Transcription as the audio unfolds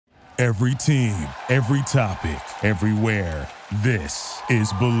Every team, every topic, everywhere. This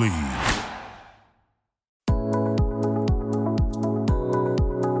is Believe.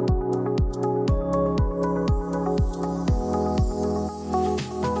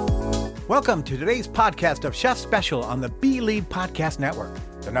 Welcome to today's podcast of Chef Special on the Believe Podcast Network,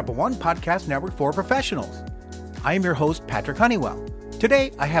 the #1 podcast network for professionals. I am your host, Patrick Honeywell.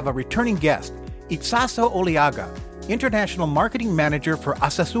 Today, I have a returning guest, Itzazo Oliaga, International Marketing Manager for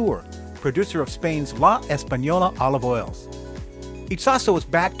Acesur, producer of Spain's La Española olive oils. Itzazo is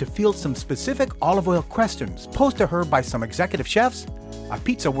back to field some specific olive oil questions posed to her by some executive chefs, a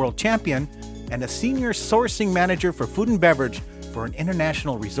pizza world champion, and a senior sourcing manager for food and beverage for an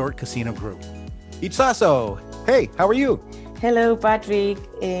international resort casino group. Itzazo, hey, how are you? Hello, Patrick.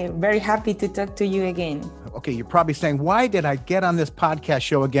 Very happy to talk to you again. Okay, you're probably saying, why did I get on this podcast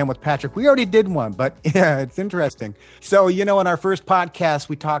show again with Patrick? We already did one, but yeah, it's interesting. So, in our first podcast,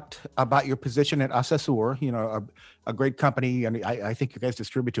 we talked about your position at Acesur, a great company. And I think you guys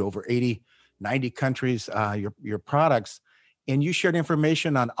distribute to over 80, 90 countries, your products. And you shared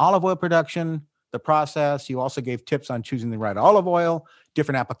information on olive oil production, the process. You also gave tips on choosing the right olive oil,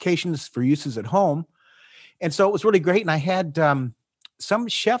 different applications for uses at home. And so it was really great. And I had some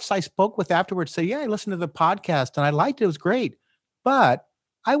chefs I spoke with afterwards say, yeah, I listened to the podcast and I liked it. It was great. But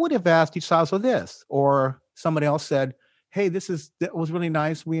I would have asked Itzazo this, or somebody else said, hey, that was really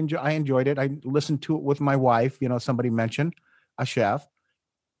nice. I enjoyed it. I listened to it with my wife. Somebody mentioned a chef,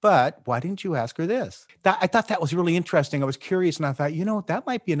 but why didn't you ask her this? I thought that was really interesting. I was curious and I thought, that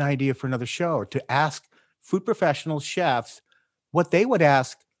might be an idea for another show, to ask food professionals, chefs, what they would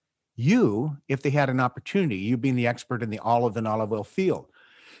ask you if they had an opportunity, you being the expert in the olive and olive oil field.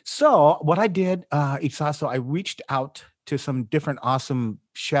 So what I did, Itzazo, I reached out to some different awesome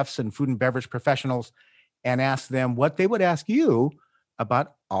chefs and food and beverage professionals and asked them what they would ask you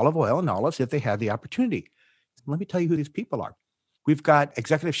about olive oil and olives if they had the opportunity. Let me tell you who these people are. We've got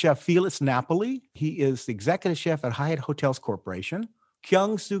Executive Chef Felix Napoli. He is the Executive Chef at Hyatt Hotels Corporation.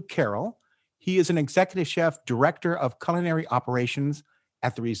 Kyung-Soo Carroll. He is an Executive Chef, Director of Culinary Operations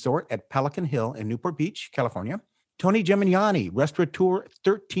at the resort at Pelican Hill in Newport Beach, California. Tony Gemignani, restaurateur,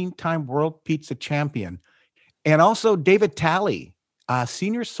 13-time world pizza champion. And also David Talley,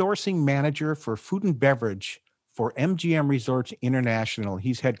 senior sourcing manager for food and beverage for MGM Resorts International.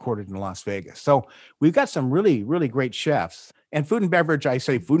 He's headquartered in Las Vegas. So we've got some really, really great chefs. And food and beverage, I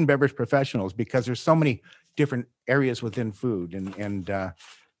say food and beverage professionals because there's so many different areas within food.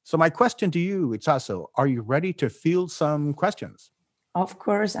 So my question to you, Itzazo, are you ready to field some questions? Of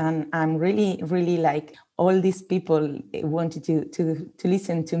course, and I'm really, really like all these people wanted to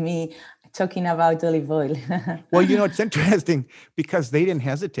listen to me talking about olive oil. Well, it's interesting because they didn't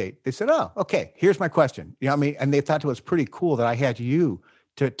hesitate. They said, oh, okay, here's my question. And they thought it was pretty cool that I had you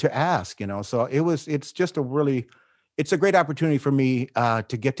to ask, so it's a great opportunity for me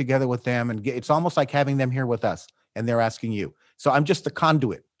to get together with them it's almost like having them here with us and they're asking you. So I'm just the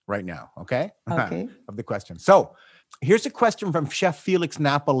conduit right now. Okay. Okay. Of the question. So here's a question from Chef Felix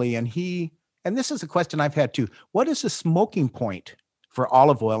Napoli, and this is a question I've had too. What is the smoking point for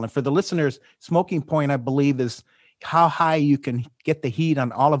olive oil? And for the listeners, smoking point, I believe, is how high you can get the heat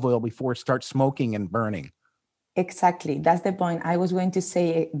on olive oil before it starts smoking and burning. Exactly. That's the point. I was going to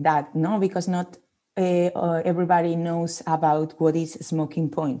say that, no, because not everybody knows about what is smoking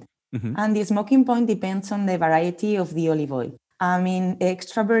point. Mm-hmm. And the smoking point depends on the variety of the olive oil.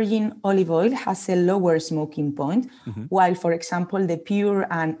 Extra virgin olive oil has a lower smoking point, mm-hmm. while, for example, the pure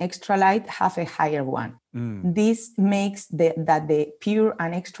and extra light have a higher one. Mm. This makes that the pure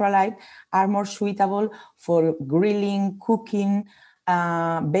and extra light are more suitable for grilling, cooking,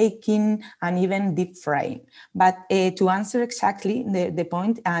 baking, and even deep frying. But to answer exactly the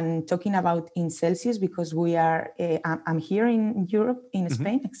point, and talking about in Celsius, because we are, I'm here in Europe, in mm-hmm.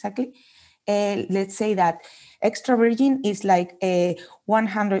 Spain, exactly. Let's say that extra virgin is like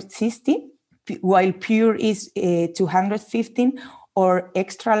 160, while pure is 215, or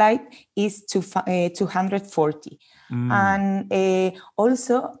extra light is 240. Mm. And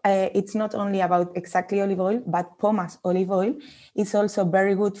also, it's not only about exactly olive oil, but Pomace olive oil is also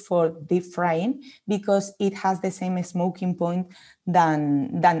very good for deep frying because it has the same smoking point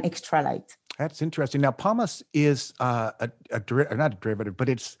than extra light. That's interesting. Now, Pomace is not a derivative, but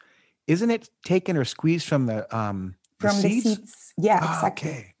isn't it taken or squeezed from the seeds? The seeds? Yeah,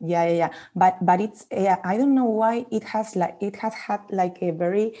 exactly. Okay. Yeah. But it's I don't know why it has had like a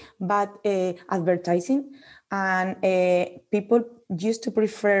very bad advertising, and people used to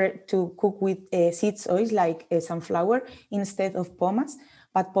prefer to cook with seeds oils like sunflower instead of Pomace.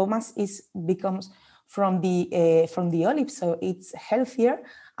 But Pomace becomes from the olive, so it's healthier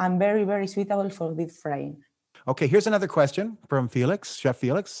and very, very suitable for deep frying. Okay, here's another question from Felix, Chef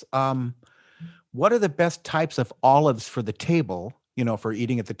Felix. What are the best types of olives for the table, for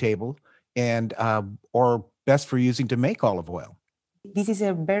eating at the table, and or best for using to make olive oil? This is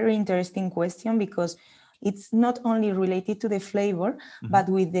a very interesting question because it's not only related to the flavor, but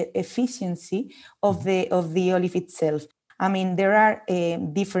with the efficiency of the olive itself. I mean, there are a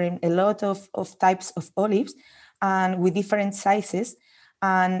lot of types of olives and with different sizes.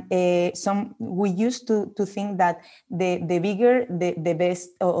 And we used to think that the bigger, the best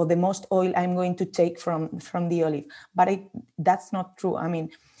or the most oil I'm going to take from the olive. But that's not true. I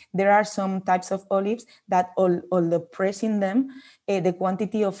mean, there are some types of olives that although pressing them, the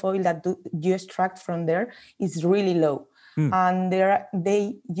quantity of oil that you extract from there is really low. And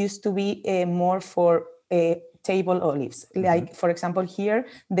they used to be more for table olives, like, for example, here,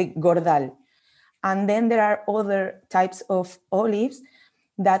 the Gordal. And then there are other types of olives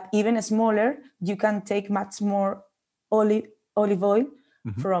that even smaller, you can take much more olive oil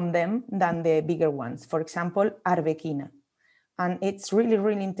from them than the bigger ones. For example, Arbequina. And it's really,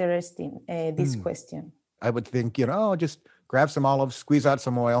 really interesting, this question. I would think, just grab some olives, squeeze out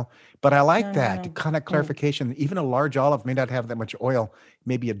some oil. But I like that kind of clarification. Even a large olive may not have that much oil,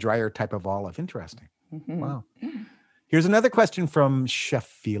 maybe a drier type of olive. Interesting. Wow. Here's another question from Chef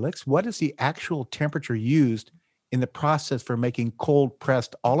Felix. What is the actual temperature used in the process for making cold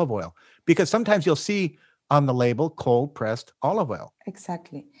pressed olive oil? Because sometimes you'll see on the label cold pressed olive oil.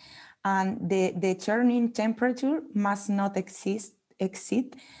 Exactly. And the churning temperature must not exceed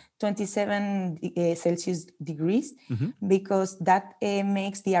 27 Celsius degrees, because that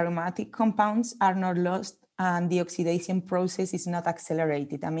makes the aromatic compounds are not lost and the oxidation process is not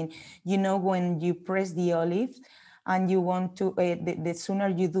accelerated. I mean, when you press the olive and you want to, the sooner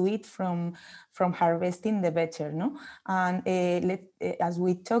you do it from harvesting, the better, no? And as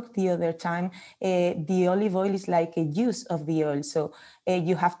we talked the other time, the olive oil is like a juice of the oil, so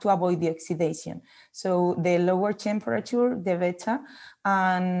you have to avoid the oxidation. So the lower temperature, the better,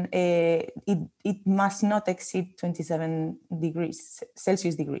 and it must not exceed 27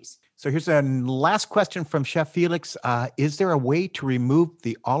 Celsius degrees. So here's a last question from Chef Felix. Is there a way to remove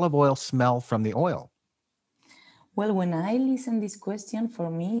the olive oil smell from the oil? Well, when I listen to this question, for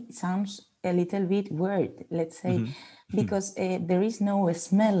me, it sounds a little bit weird, let's say, because there is no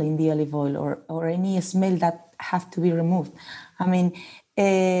smell in the olive oil or any smell that have to be removed. I mean,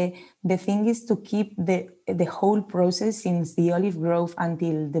 the thing is to keep the whole process since the olive grove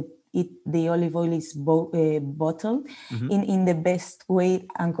until the olive oil is bottled in the best way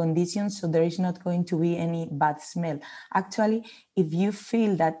and conditions, so there is not going to be any bad smell. Actually, if you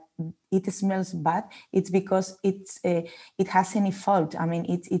feel that it smells bad, it's because it has any fault. I mean,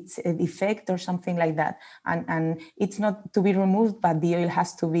 it's a defect or something like that, and it's not to be removed, but the oil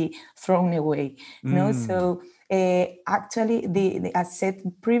has to be thrown away. No, so. Actually, as said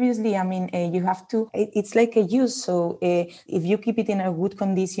previously, I mean, you have to, it's like a juice. So if you keep it in a good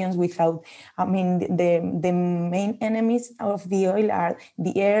conditions without, I mean, the main enemies of the oil are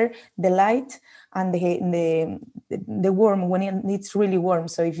the air, the light, and the warm when it's really warm.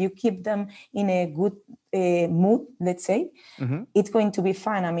 So if you keep them in a good mood, let's say, it's going to be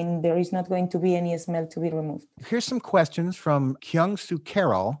fine. I mean, there is not going to be any smell to be removed. Here's some questions from Kyung-Soo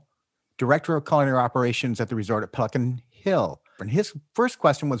Carroll, Director of Culinary Operations at the resort at Pelican Hill. And his first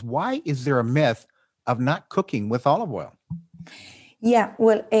question was, why is there a myth of not cooking with olive oil? Yeah,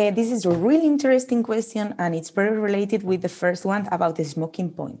 well, this is a really interesting question, and it's very related with the first one about the smoking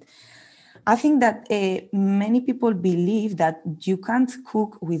point. I think that many people believe that you can't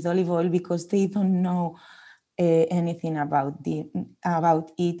cook with olive oil because they don't know anything about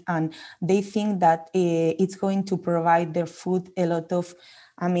it, and they think that it's going to provide their food a lot of,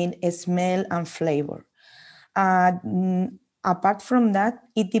 smell and flavor. Apart from that,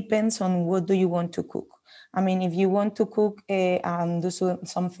 it depends on what do you want to cook. I mean, if you want to cook and do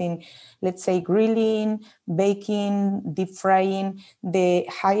something, let's say grilling, baking, deep frying, the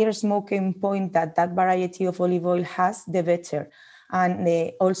higher smoking point that variety of olive oil has, the better.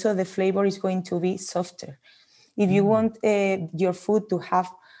 And also the flavor is going to be softer. If you want your food to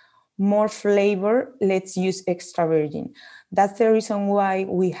have more flavor, let's use extra virgin. That's the reason why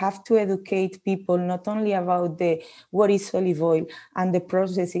we have to educate people not only about what is olive oil and the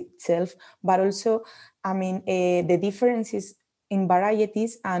process itself, but also, the differences in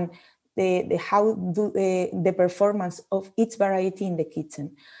varieties and the performance of each variety in the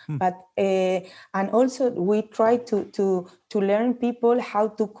kitchen. But and also we try to learn people how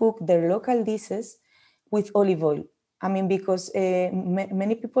to cook their local dishes with olive oil. I mean, because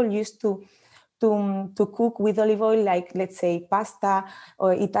many people used to to cook with olive oil, like let's say pasta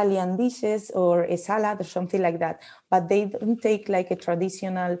or Italian dishes or a salad or something like that. But they don't take like a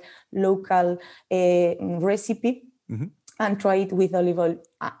traditional local recipe and try it with olive oil.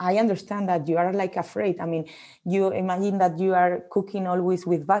 I understand that you are like afraid. I mean, you imagine that you are cooking always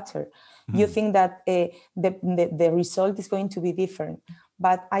with butter. You think that the result is going to be different.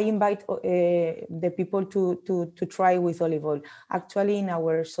 But I invite the people to try with olive oil. Actually, in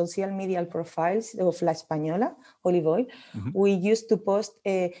our social media profiles of La Española olive oil, we used to post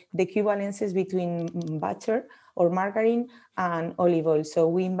the equivalences between butter or margarine and olive oil. So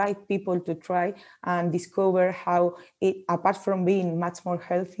we invite people to try and discover how it, apart from being much more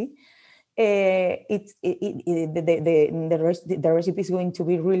healthy, the recipe is going to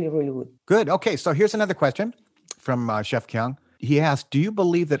be really, really good. Good. Okay, so here's another question from Chef Kyung. He asked, do you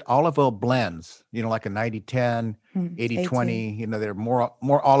believe that olive oil blends, like a 90-10, 80-20, they're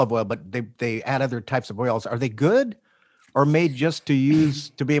more olive oil, but they add other types of oils. Are they good or made just to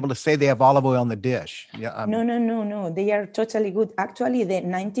be able to say they have olive oil in the dish? Yeah, No. They are totally good. Actually, the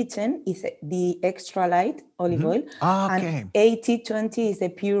 90-10 is the extra light olive oil, and 80-20 is the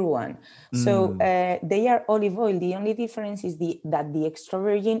pure one. So they are olive oil. The only difference is that the extra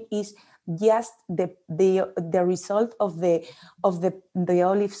virgin is just the result of the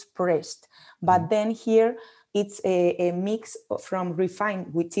olives pressed. But then here it's a mix from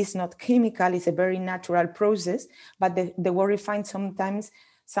refined, which is not chemical, it's a very natural process, but the word refined sometimes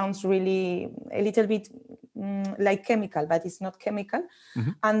sounds really a little bit like chemical, but it's not chemical.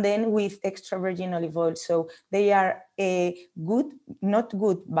 And then with extra virgin olive oil. So they are good, not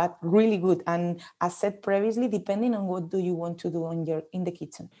good, but really good. And as said previously, depending on what do you want to do in the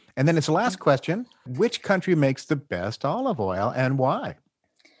kitchen. And then it's the last question, which country makes the best olive oil and why?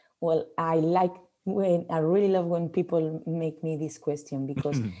 Well, I really love when people make me this question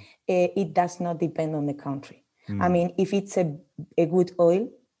because it does not depend on the country. I mean, if it's a good oil,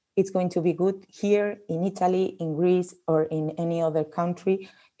 it's going to be good here in Italy, in Greece, or in any other country,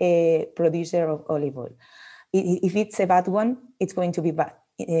 a producer of olive oil. If it's a bad one, it's going to be bad,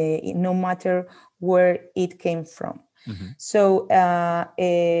 no matter where it came from. So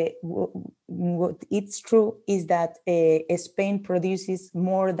what it's true is that Spain produces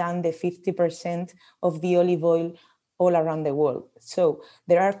more than the 50% of the olive oil all around the world. So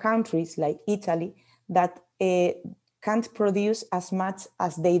there are countries like Italy that can't produce as much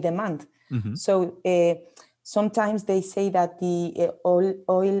as they demand. So sometimes they say that the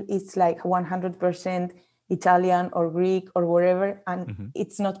oil is like 100% Italian or Greek or whatever, and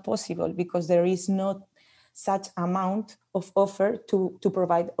it's not possible because there is not such amount of offer to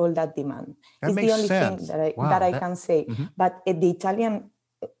provide all that demand. It's the only sense. Thing that I can say. But the Italian,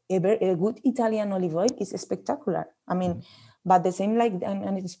 a good Italian olive oil is spectacular. I mean, but the same like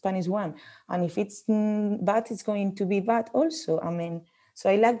an Spanish one. And if it's bad, it's going to be bad also. I mean, so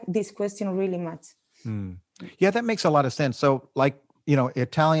I like this question really much. Yeah, that makes a lot of sense. So like,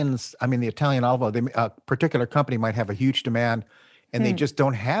 Italians, I mean, the Italian olive oil, a particular company might have a huge demand and they just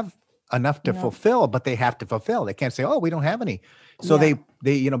don't have enough to fulfill, but they have to fulfill. They can't say, oh, we don't have any. So they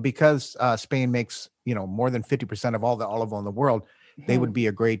because Spain makes, more than 50% of all the olive oil in the world, they would be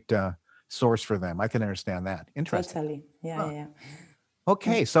a great source for them. I can understand that. Interesting. Totally. Yeah.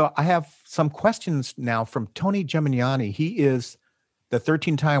 Okay. So I have some questions now from Tony Gemignani. He is the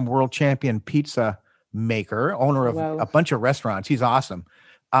 13-time world champion pizza maker, owner of a bunch of restaurants. He's awesome.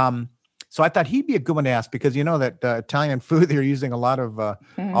 So I thought he'd be a good one to ask because that Italian food, they're using a lot of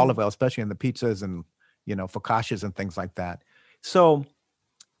olive oil, especially in the pizzas and, focaccias and things like that. So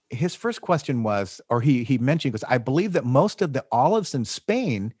his first question was, or he mentioned, because I believe that most of the olives in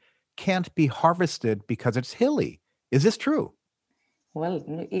Spain can't be harvested because it's hilly. Is this true? Well,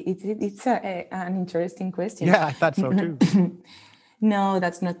 it's an interesting question. Yeah, I thought so too. No,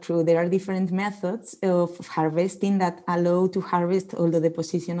 that's not true. There are different methods of harvesting that allow to harvest all the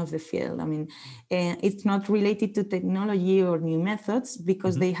deposition of the field. I mean, it's not related to technology or new methods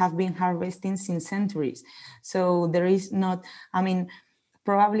because they have been harvesting since centuries. So there is not, I mean,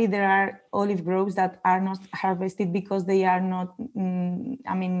 probably there are olive groves that are not harvested because they are not,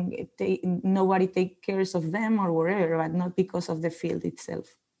 nobody takes care of them or whatever, but not because of the field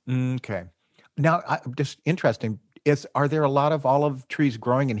itself. Okay. Now, just interesting. Are there a lot of olive trees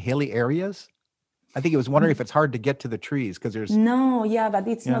growing in hilly areas? I think I was wondering if it's hard to get to the trees because there's... No, yeah, but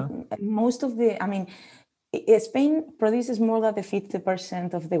it's not. Most of Spain produces more than the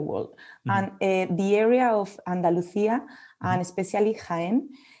 50% of the world. And the area of Andalusia, and especially Jaén,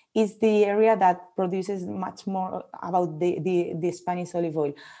 is the area that produces much more about the Spanish olive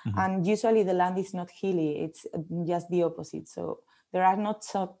oil. And usually the land is not hilly, it's just the opposite. So there are not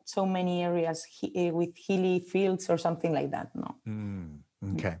so many areas with hilly fields or something like that. No.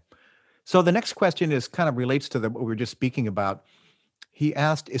 Okay. So the next question is kind of relates to what we were just speaking about. He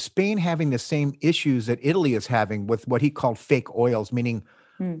asked, is Spain having the same issues that Italy is having with what he called fake oils, meaning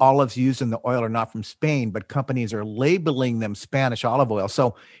olives used in the oil are not from Spain, but companies are labeling them Spanish olive oil.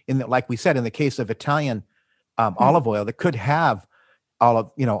 So like we said, in the case of Italian olive oil, that could have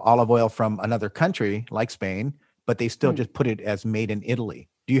olive oil from another country like Spain, but they still just put it as made in Italy.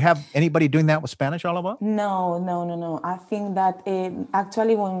 Do you have anybody doing that with Spanish olive oil? No. I think that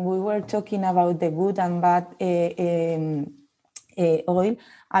actually when we were talking about the good and bad oil,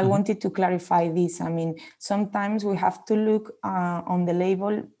 I wanted to clarify this. I mean, sometimes we have to look on the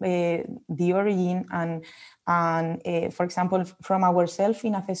label, the origin, and for example, from ourselves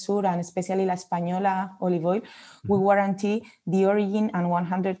in Acesur and especially La Española olive oil, we guarantee the origin and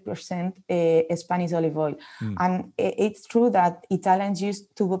 100% Spanish olive oil. And it's true that Italians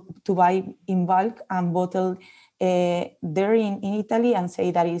used to buy in bulk and bottle there in Italy and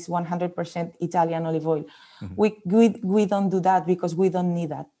say that is 100% Italian olive oil. We don't do that because we don't need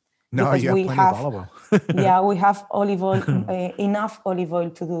that. No, because you have plenty of olive oil. We have olive oil, enough olive oil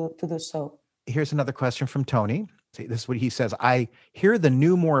to do so. Here's another question from Tony. This is what he says. I hear the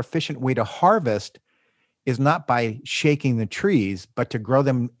new, more efficient way to harvest is not by shaking the trees, but to grow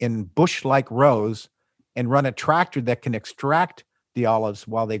them in bush-like rows and run a tractor that can extract the olives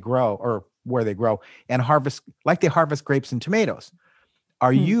while they grow, or where they grow, and harvest like they harvest grapes and tomatoes.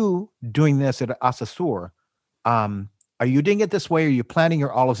 Are you doing this at Acesur? Are you doing it this way? Or are you planting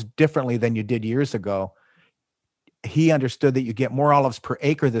your olives differently than you did years ago? He understood that you get more olives per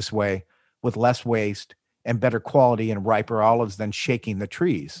acre this way with less waste and better quality and riper olives than shaking the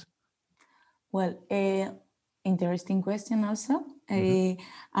trees. Well, interesting question also. I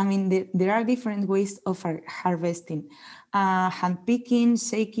mean, there are different ways of harvesting. Hand picking,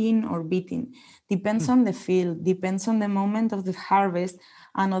 shaking, or beating. Depends on the field, depends on the moment of the harvest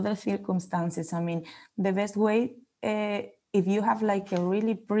and other circumstances. I mean, the best way, if you have like a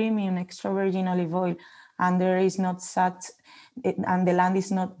really premium extra virgin olive oil and there is not such, and the land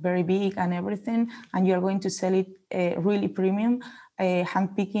is not very big and everything, and you're going to sell it really premium,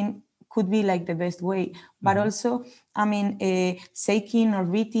 hand picking could be like the best way. But also, I mean, shaking or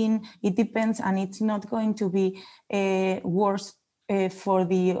beating, it depends, and it's not going to be worse for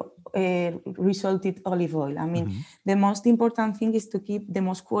the resulted olive oil. I mean, the most important thing is to keep the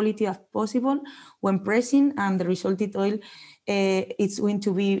most quality as possible when pressing, and the resulted oil it's going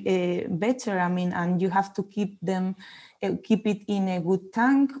to be better. I mean, and you have to keep it in a good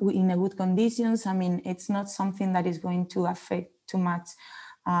tank, in a good conditions. I mean, it's not something that is going to affect too much.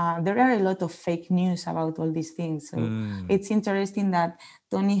 There are a lot of fake news about all these things. So it's interesting that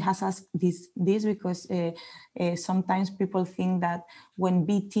Tony has asked this because sometimes people think that when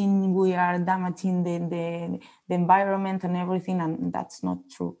beating, we are damaging the environment and everything, and that's not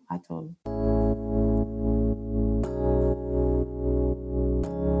true at all.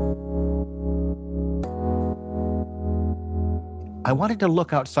 I wanted to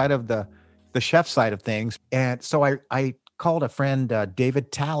look outside of the chef side of things. And so I called a friend,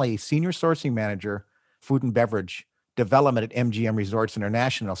 David Talley, Senior Sourcing Manager, Food and Beverage Development at MGM Resorts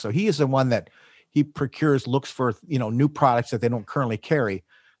International. So he is the one that he procures, looks for, new products that they don't currently carry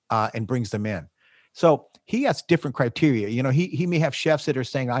and brings them in. So he has different criteria. He may have chefs that are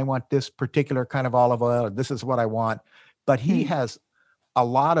saying, I want this particular kind of olive oil, or this is what I want. But he has a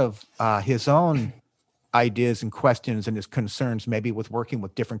lot of his own ideas and questions and his concerns, maybe with working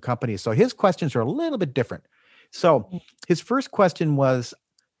with different companies. So his questions are a little bit different. So his first question was,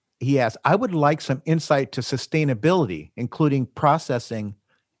 he asked, I would like some insight to sustainability, including processing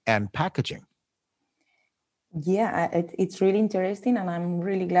and packaging. Yeah, it's really interesting, and I'm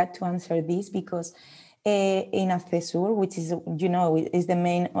really glad to answer this because in Acesur, which is, is the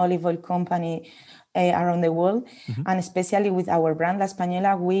main olive oil company around the world, and especially with our brand La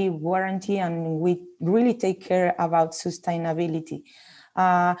Española, we guarantee and we really take care about sustainability.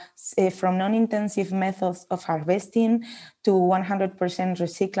 From non-intensive methods of harvesting to 100%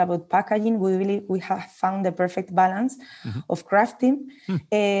 recyclable packaging, we have found the perfect balance of crafting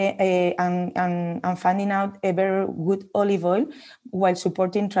and finding out a very good olive oil while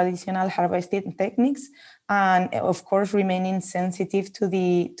supporting traditional harvesting techniques, and of course remaining sensitive to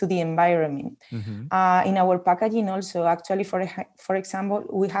the environment. In our packaging also, actually, for example,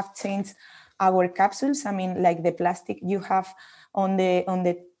 we have changed our capsules. I mean, like the plastic you have on the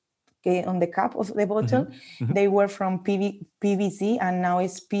cap of the bottle, they were from PVC and now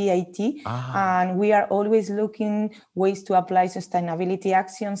it's PET. And we are always looking ways to apply sustainability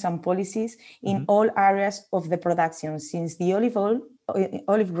actions and policies in all areas of the production, since the olive oil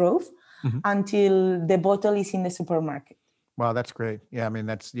olive grove until the bottle is in the supermarket. Wow, that's great. Yeah, I mean,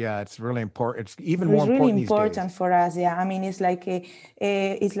 it's really important. It's even It's more really important these days. for us. Yeah, I mean, it's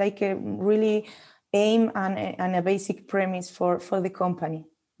like a really aim and a basic premise for the company.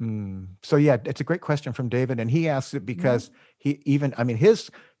 So yeah, it's a great question from David, and he asks it because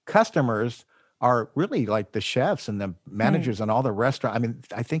his customers are really like the chefs and the managers and all the restaurants. I mean,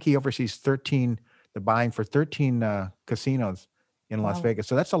 I think he oversees the buying for 13 casinos in Las Vegas.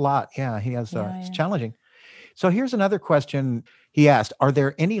 So that's a lot. Yeah, he has. It's challenging. So here's another question he asked: are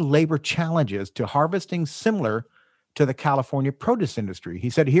there any labor challenges to harvesting similar to the California produce industry?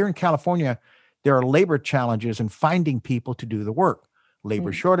 He said here in California, there are labor challenges in finding people to do the work.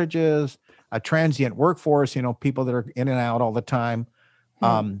 Labor shortages, a transient workforce, people that are in and out all the time,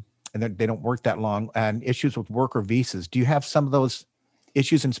 and they don't work that long, and issues with worker visas. Do you have some of those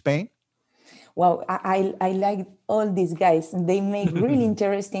issues in Spain? Well, I like all these guys. They make really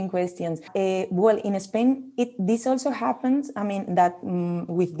interesting questions. Well, in Spain, this also happens. I mean, that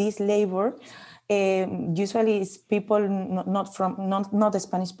with this labor, usually it's people not the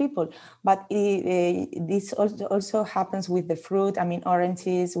Spanish people, but this also happens with the fruit. I mean,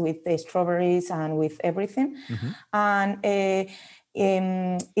 oranges, with the strawberries, and with everything. And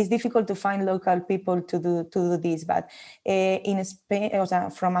it's difficult to find local people to do this, but in Spain,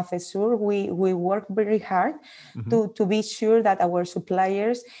 from Acesur, we work very hard to be sure that our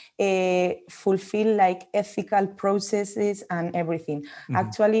suppliers fulfill like ethical processes and everything.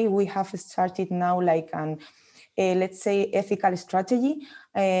 Actually, we have started now like let's say ethical strategy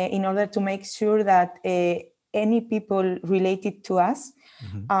in order to make sure that any people related to us,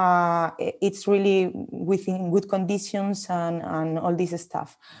 it's really within good conditions and all this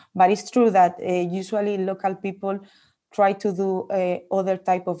stuff. But it's true that usually local people try to do other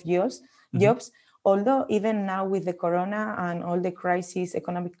type of jobs. Although even now with the corona and all the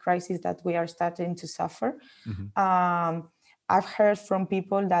economic crisis that we are starting to suffer, I've heard from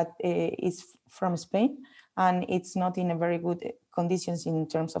people that is from Spain and it's not in a very good conditions in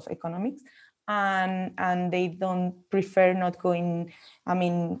terms of economics. And they don't prefer not going, I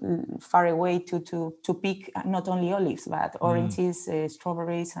mean, far away to pick not only olives, but oranges,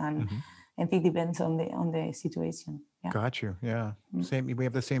 strawberries, and it depends on the situation. Yeah. Got you. Yeah. Same. We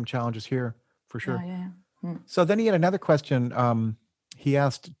have the same challenges here for sure. So then he had another question. He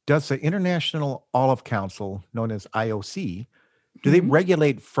asked, does the International Olive Council, known as IOC, do they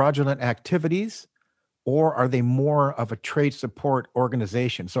regulate fraudulent activities? Or are they more of a trade support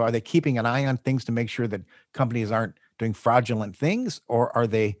organization? So are they keeping an eye on things to make sure that companies aren't doing fraudulent things? Or are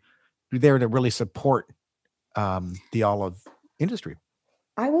they there to really support the olive industry?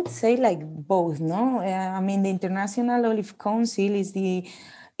 I would say like both, no? I mean, the International Olive Council is the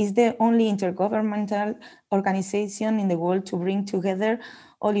only intergovernmental organization in the world to bring together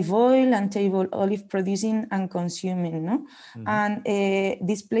olive oil and table olive producing and consuming, no? And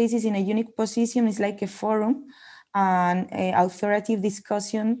this place is in a unique position. It's like a forum and authoritative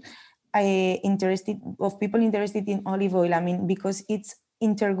discussion of people interested in olive oil. I mean, because it's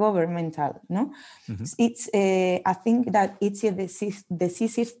intergovernmental, no? It's I think that it's a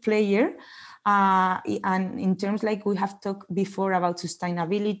decisive player. And in terms like we have talked before about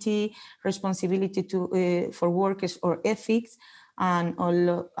sustainability, responsibility for workers or ethics, and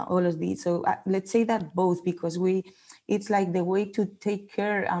all of these. So let's say that both, because it's like the way to take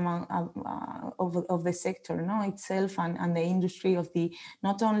care of the sector, no, itself and the industry of the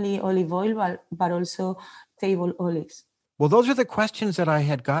not only olive oil but also table olives. Well, those are the questions that I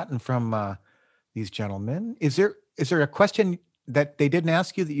had gotten from these gentlemen. Is there a question that they didn't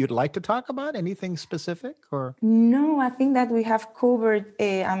ask you that you'd like to talk about? Anything specific or? No, I think that we have covered,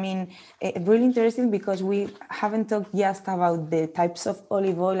 really interesting, because we haven't talked just about the types of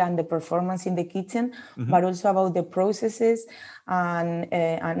olive oil and the performance in the kitchen, but also about the processes and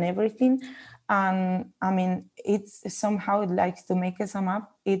everything. And I mean, it's somehow like, to make a sum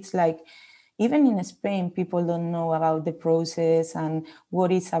up, it's like, even in Spain, people don't know about the process and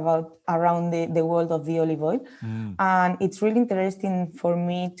what is about around the world of the olive oil. And it's really interesting for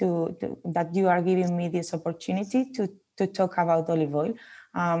me that you are giving me this opportunity to talk about olive oil.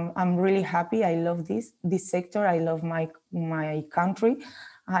 I'm really happy. I love this sector. I love my country,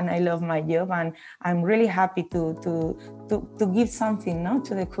 and I love my job. And I'm really happy to give something, no,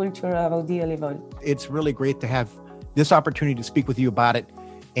 to the culture about the olive oil. It's really great to have this opportunity to speak with you about it.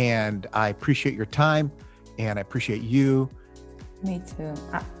 And I appreciate your time, and I appreciate you. Me too.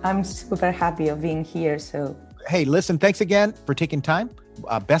 I'm super happy of being here. So, hey, listen, thanks again for taking time.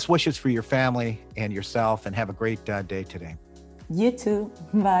 Best wishes for your family and yourself, and have a great day today. You too.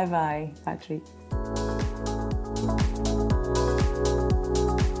 Bye-bye, Patrick.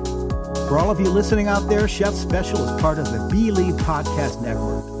 For all of you listening out there, Chef Special is part of the Bleav Podcast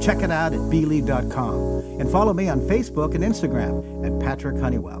Network. Check it out at bleav.com and follow me on Facebook and Instagram at Patrick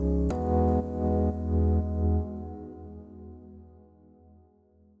Honeywell.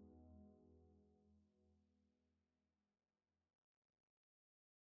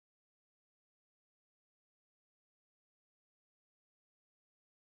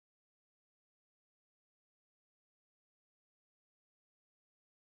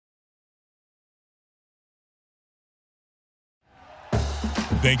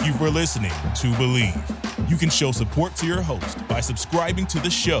 Thank you for listening to Bleav. You can show support to your host by subscribing to the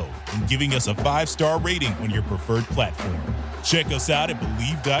show and giving us a 5-star rating on your preferred platform. Check us out at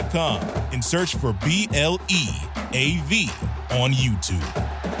Bleav.com and search for BLEAV on YouTube.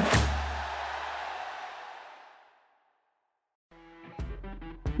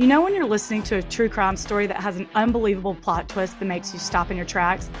 You know when you're listening to a true crime story that has an unbelievable plot twist that makes you stop in your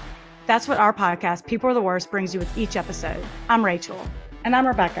tracks? That's what our podcast, People Are the Worst, brings you with each episode. I'm Rachel. And I'm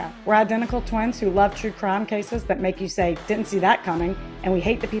Rebecca. We're identical twins who love true crime cases that make you say, didn't see that coming, and we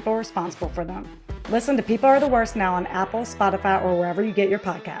hate the people responsible for them. Listen to People Are the Worst now on Apple, Spotify, or wherever you get your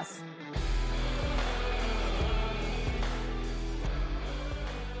podcasts.